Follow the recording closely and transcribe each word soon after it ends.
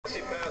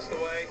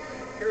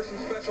Here's some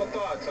special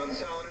thoughts on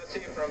Sal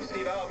Aunese from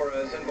Steve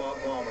Alvarez and Bob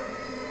Palmer.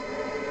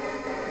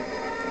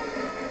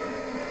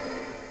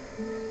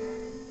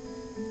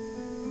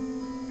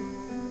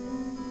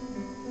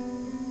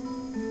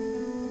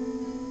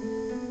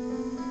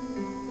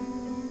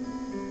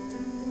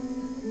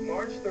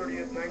 March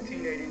 30th,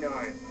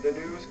 1989. The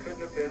news couldn't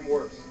have been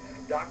worse.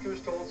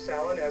 Doctors told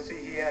Sal Aunese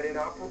he had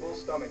inoperable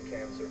stomach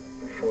cancer.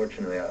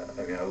 Unfortunately,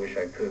 I wish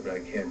I could, but I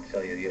can't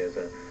tell you he has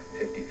a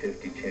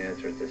 50-50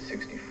 chance, or it's a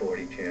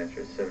 60-40 chance,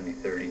 or a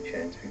 70-30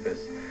 chance, because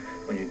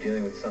when you're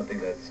dealing with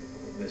something that's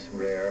this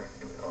rare,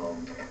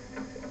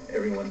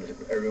 everyone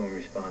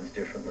responds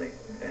differently.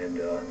 And,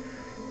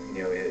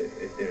 you know,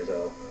 if there's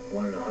a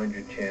 1 in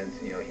 100 chance,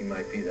 you know, he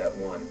might be that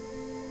one.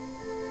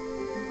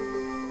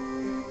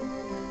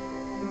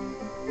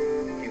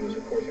 He was,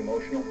 of course,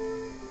 emotional.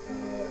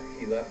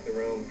 He left the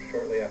room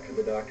shortly after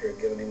the doctor had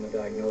given him the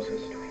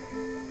diagnosis,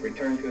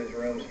 returned to his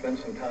room, spent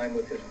some time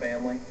with his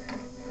family,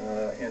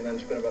 and then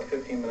spent about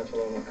 15 minutes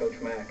alone with Coach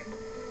Mack,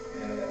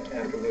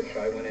 after which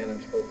I went in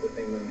and spoke with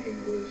him, and he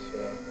was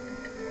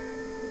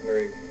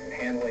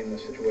handling the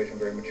situation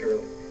very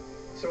maturely.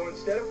 So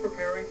instead of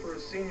preparing for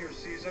his senior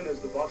season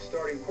as the Buffs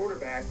starting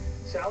quarterback,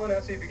 Sal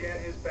Aunese began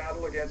his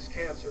battle against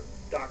cancer.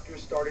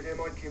 Doctors started him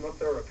on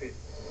chemotherapy.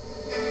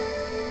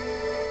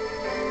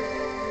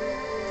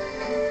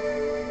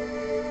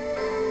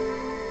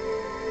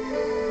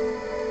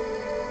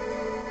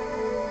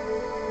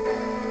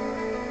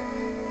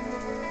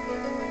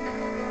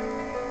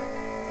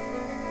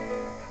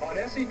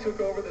 Aunese took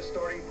over the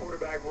starting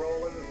quarterback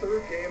role in the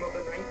third game of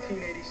the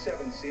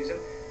 1987 season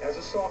as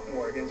a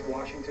sophomore against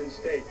Washington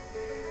State.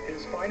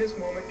 His finest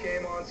moment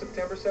came on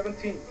September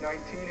 17,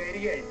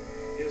 1988.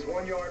 His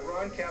one-yard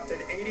run capped an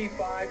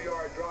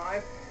 85-yard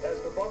drive as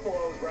the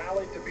Buffaloes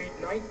rallied to beat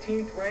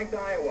 19th ranked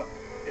Iowa.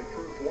 It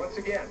proved once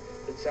again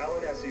that Sal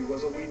Aunese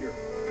was a leader.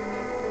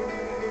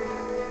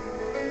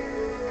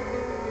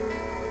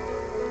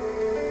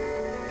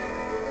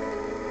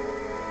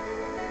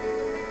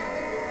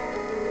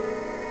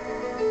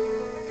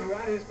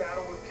 Throughout his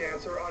battle with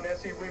cancer,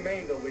 Aunese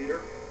remained a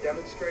leader,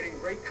 demonstrating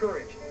great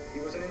courage. He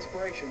was an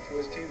inspiration to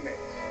his teammates.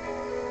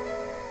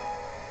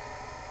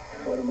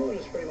 Well, the mood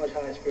is pretty much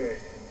high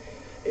spirit.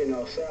 You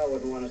know, Sal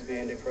wouldn't want us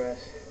being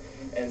depressed.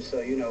 And so,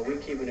 you know, we're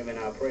keeping him in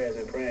our prayers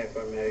and praying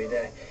for him every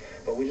day.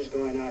 But we're just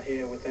going out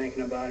here, we're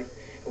thinking about him,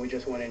 and we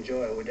just want to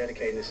enjoy it. We're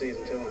dedicating the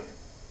season to him.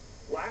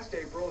 Last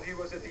April, he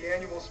was at the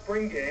annual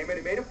spring game, and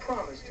he made a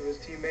promise to his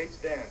teammates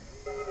then.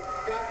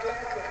 God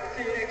bless and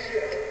see you next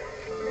year.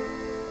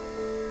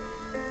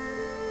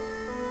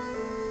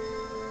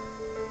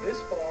 This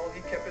fall,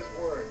 he kept his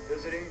word,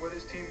 visiting with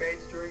his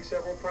teammates during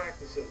several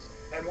practices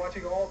and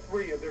watching all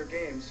 3 of their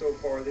games so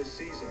far this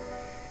season.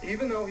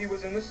 Even though he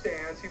was in the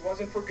stands, he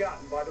wasn't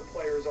forgotten by the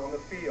players on the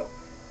field.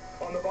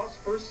 On the Buffs'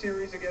 first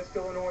series against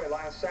Illinois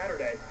last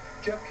Saturday,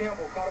 Jeff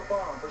Campbell caught a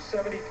bomb for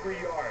 73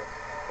 yards.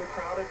 The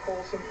crowd at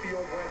Folsom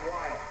Field went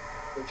wild,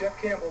 but Jeff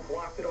Campbell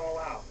blocked it all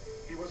out.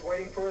 He was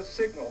waiting for a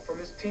signal from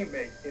his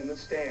teammate in the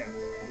stands.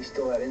 He's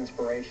still that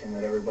inspiration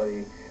that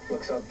everybody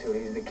looks up to.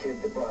 He's the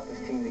kid that brought this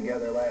team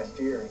together last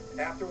year.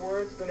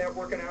 Afterwards, the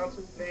network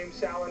announcers named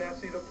Sal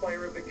Aunese the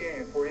player of the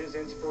game for his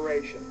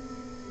inspiration.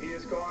 He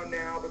is gone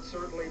now, but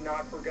certainly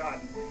not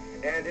forgotten.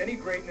 And any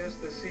greatness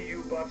the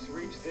CU Buffs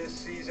reach this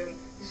season,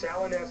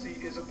 Sal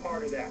Aunese is a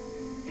part of that.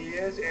 He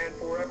is and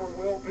forever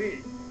will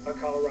be a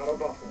Colorado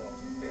Buffalo.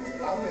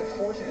 I've been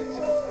fortunate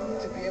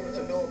to be able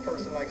to know a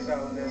person like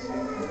Sal Aunese,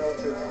 you know,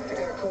 to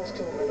get close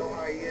to him and know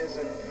how he is,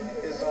 and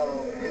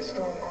his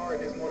strong heart,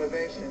 his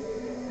motivation.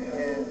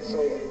 And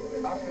so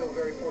I feel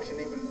very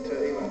fortunate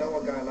to know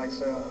a guy like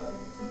Sal.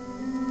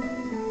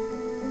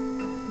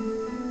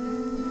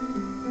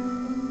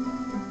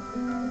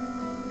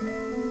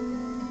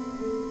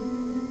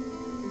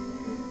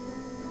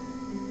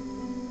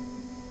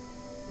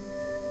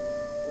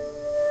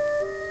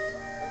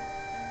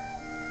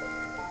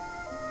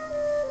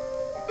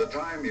 The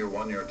time you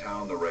won your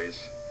town the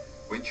race,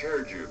 we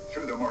cheered you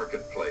through the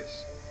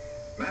marketplace.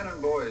 Men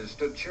and boys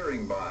stood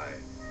cheering by,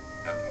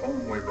 and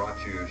home we brought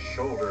you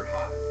shoulder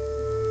high.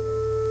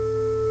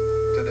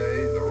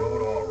 Today, the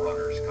road all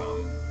runners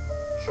come.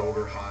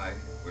 Shoulder high,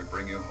 we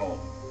bring you home,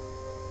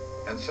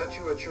 and set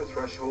you at your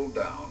threshold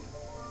down,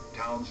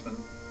 townsman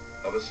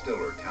of a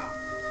stiller town.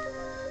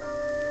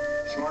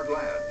 Smart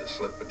lad to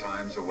slip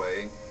betimes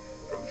away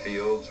from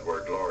fields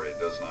where glory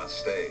does not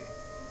stay.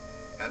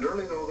 And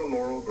early though the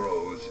laurel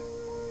grows,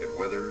 it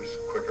withers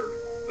quicker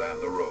than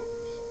the rose.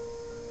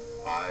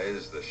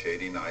 Eyes the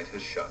shady night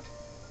has shut,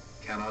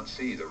 cannot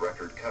see the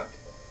record cut.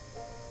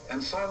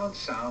 And silence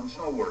sounds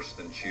no worse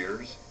than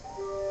cheers,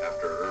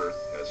 after earth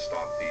has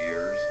stopped the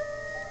years.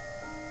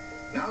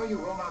 Now you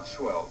will not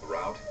swell the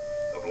rout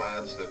of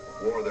lads that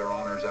wore their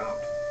honors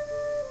out,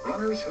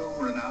 runners whom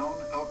renown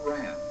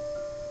outran,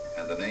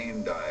 and the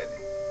name died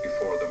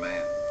before the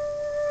man.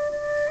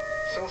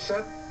 So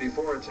set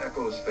before its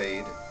echoes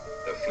fade,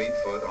 the fleet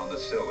foot on the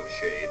sill of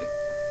shade,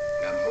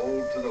 and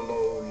hold to the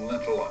low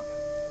lintel up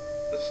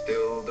the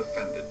still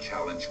defended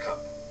challenge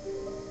cup.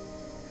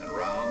 And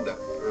round that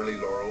early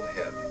laureled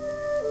head,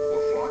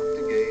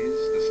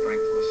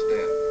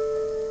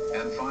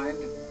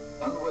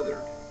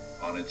 unwithered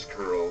on its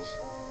curls,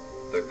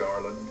 the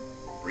garland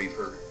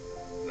briefer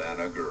than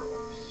a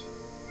girl's.